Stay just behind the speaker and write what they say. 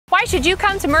Why should you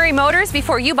come to Murray Motors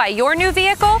before you buy your new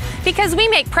vehicle? Because we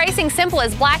make pricing simple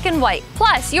as black and white.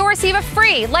 Plus, you'll receive a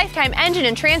free lifetime engine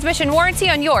and transmission warranty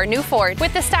on your new Ford.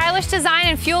 With the stylish design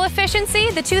and fuel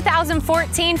efficiency, the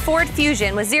 2014 Ford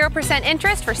Fusion with 0%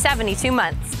 interest for 72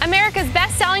 months. America's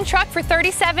best-selling truck for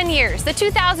 37 years, the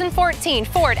 2014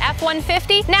 Ford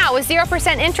F-150, now with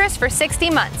 0% interest for 60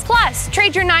 months. Plus,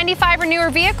 trade your 95 or newer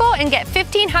vehicle and get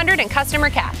 $1,500 in customer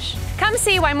cash. Come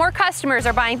see why more customers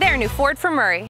are buying their new Ford from Murray.